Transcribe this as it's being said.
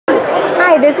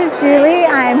Hi, this is Julie.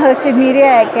 I'm hosted media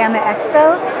at GAMA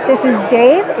Expo. This is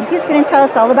Dave, and he's going to tell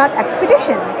us all about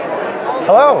expeditions.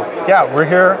 Hello. Yeah, we're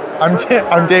here. I'm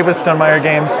Dave with Stonemeyer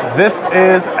Games. This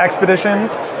is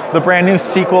Expeditions, the brand new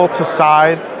sequel to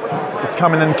Scythe. It's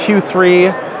coming in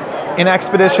Q3. In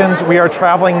Expeditions, we are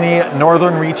traveling the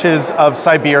northern reaches of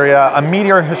Siberia. A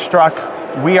meteor has struck.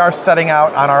 We are setting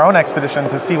out on our own expedition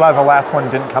to see why the last one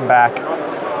didn't come back.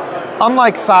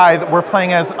 Unlike Scythe, we're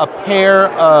playing as a pair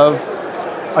of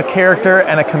a character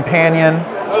and a companion.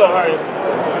 Hello, how are you?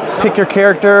 Pick your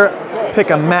character, pick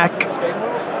a mech,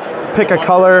 pick a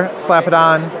color, slap it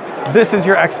on. This is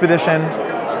your expedition.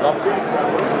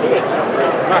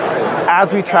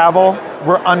 As we travel,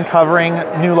 we're uncovering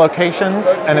new locations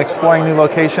and exploring new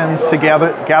locations to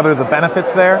gather the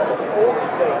benefits there.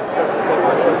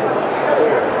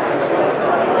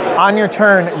 On your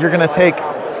turn, you're going to take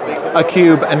a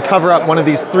cube and cover up one of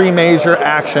these three major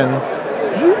actions.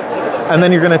 And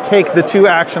then you're going to take the two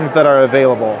actions that are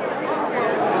available.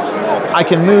 I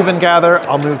can move and gather.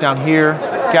 I'll move down here,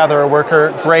 gather a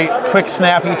worker. Great, quick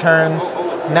snappy turns.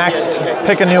 Next,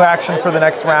 pick a new action for the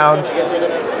next round.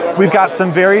 We've got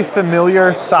some very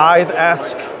familiar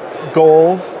Scythe-esque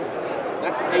goals.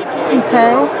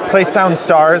 Okay. Place down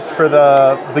stars for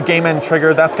the game end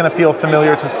trigger. That's going to feel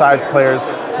familiar to Scythe players.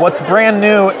 What's brand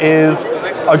new is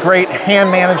a great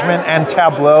hand management and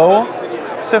tableau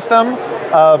system.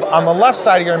 On the left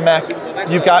side of your mech,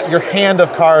 you've got your hand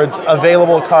of cards,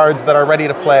 available cards that are ready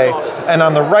to play. And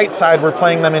on the right side, we're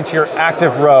playing them into your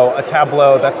active row, a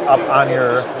tableau that's up on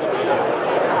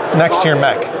next to your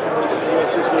mech.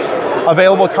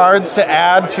 Available cards to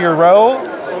add to your row.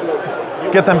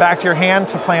 Get them back to your hand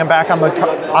to play them back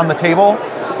on the table.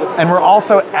 And we're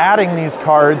also adding these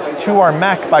cards to our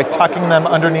mech by tucking them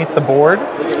underneath the board.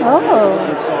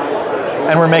 Oh.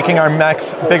 And we're making our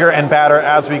mechs bigger and badder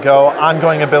as we go.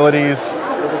 Ongoing abilities.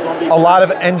 A lot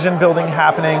of engine building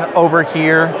happening over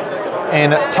here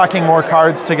and tucking more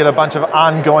cards to get a bunch of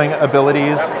ongoing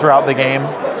abilities throughout the game.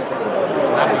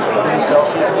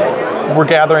 We're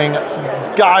gathering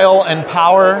guile and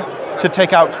power to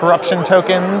take out corruption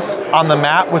tokens on the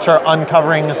map, which are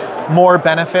uncovering more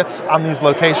benefits on these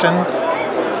locations.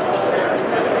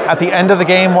 At the end of the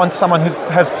game, once someone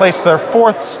has placed their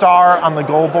 4th star on the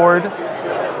goal board,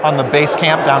 on the base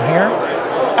camp down here,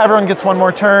 everyone gets one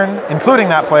more turn, including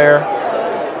that player,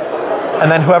 and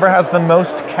then whoever has the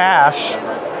most cash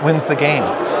wins the game.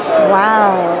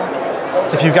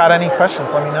 Wow. If you've got any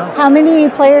questions, let me know. How many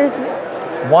players?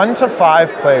 1 to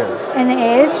 5 players. And the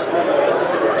age?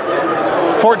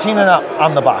 14 and up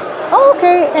on the box. Oh,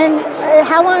 okay. And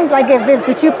how long, like if it's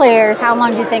the 2 players, how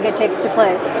long do you think it takes to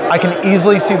play? I can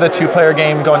easily see the 2-player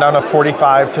game going down to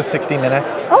 45 to 60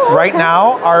 minutes. Oh, okay. Right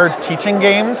now, our teaching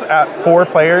games at 4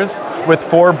 players with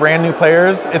 4 brand new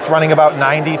players, it's running about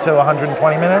 90 to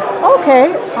 120 minutes.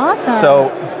 Okay, awesome. So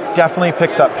definitely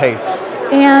picks up pace.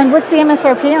 And what's the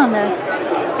MSRP on this?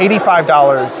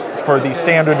 $85 for the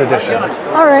standard edition.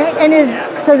 All right, and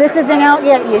so this isn't out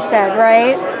yet, you said,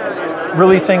 right?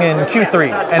 Releasing in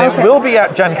Q3, and okay. It will be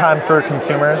at Gen Con for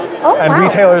consumers, oh, and wow.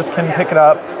 Retailers can pick it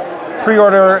up.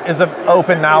 Pre-order is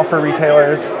open now for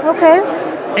retailers. Okay.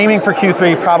 Aiming for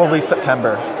Q3, probably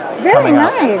September. Very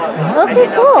nice. Okay,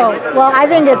 cool. Well, I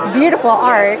think it's beautiful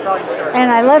art, and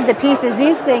I love the pieces.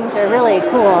 These things are really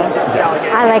cool. Yes.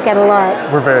 I like it a lot.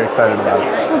 We're very excited about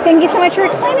it. Well, thank you so much for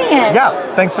explaining it. Yeah,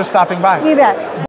 thanks for stopping by. You bet.